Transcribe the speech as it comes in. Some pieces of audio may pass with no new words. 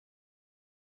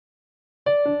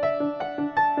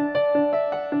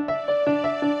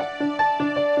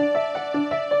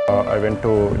I went to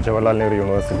Jawaharlal Nehru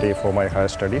University for my higher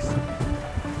studies.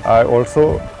 I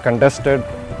also contested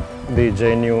the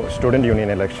JNU Student Union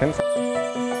elections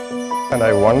and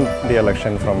I won the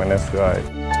election from NSUI.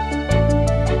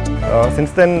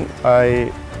 Since then,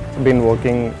 I've been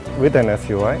working with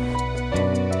NSUI.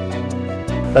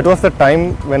 That was the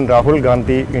time when Rahul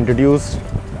Gandhi introduced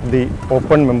the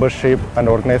open membership and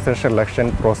organization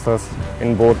election process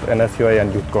in both NSUI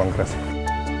and Youth Congress.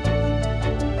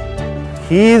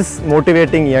 He is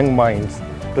motivating young minds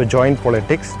to join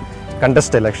politics,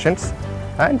 contest elections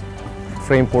and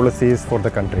frame policies for the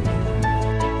country.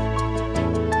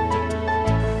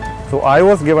 So I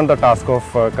was given the task of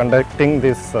conducting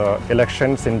these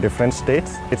elections in different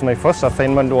states. My first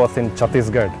assignment was in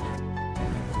Chhattisgarh.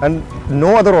 And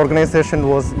no other organization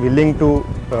was willing to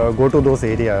go to those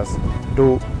areas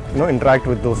to interact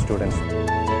with those students.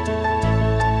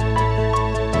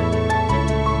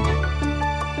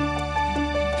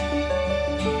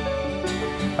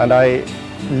 And I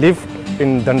lived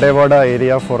in Dantewada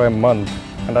area for a month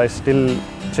and I still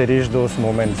cherish those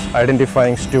moments,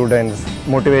 identifying students,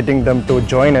 motivating them to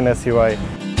join NSUI.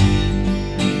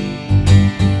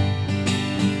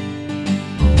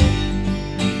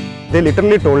 They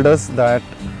literally told us that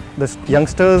the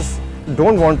youngsters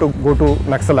don't want to go to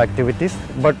Naxal activities,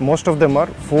 but most of them are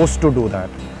forced to do that.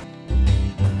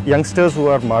 Youngsters who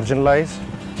are marginalized,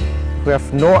 who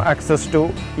have no access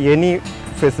to any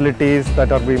facilities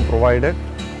that are being provided,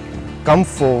 come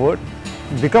forward,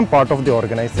 become part of the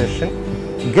organization,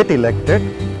 get elected,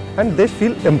 and they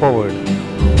feel empowered.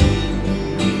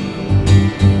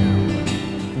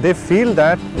 They feel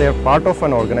that they are part of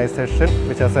an organization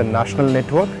which has a national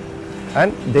network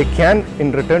and they can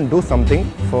in return do something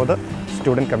for the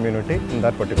student community in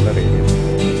that particular area.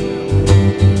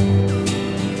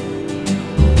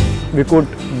 We could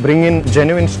bring in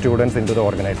genuine students into the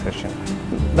organization.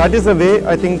 That is the way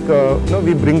I think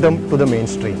we bring them to the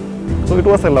mainstream. So it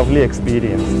was a lovely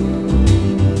experience.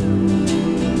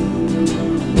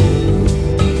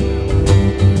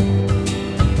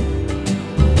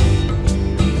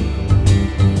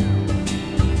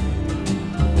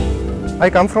 I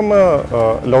come from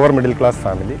a lower middle class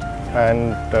family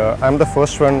and I'm the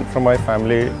first one from my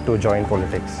family to join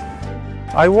politics.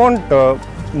 I want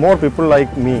more people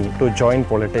like me to join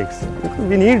politics.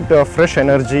 We need fresh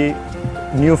energy,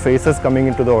 new faces coming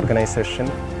into the organization,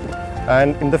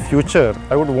 and in the future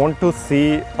I would want to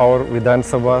see our Vidhan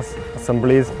Sabhas,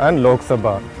 assemblies and Lok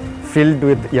Sabha filled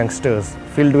with youngsters,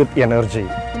 filled with energy.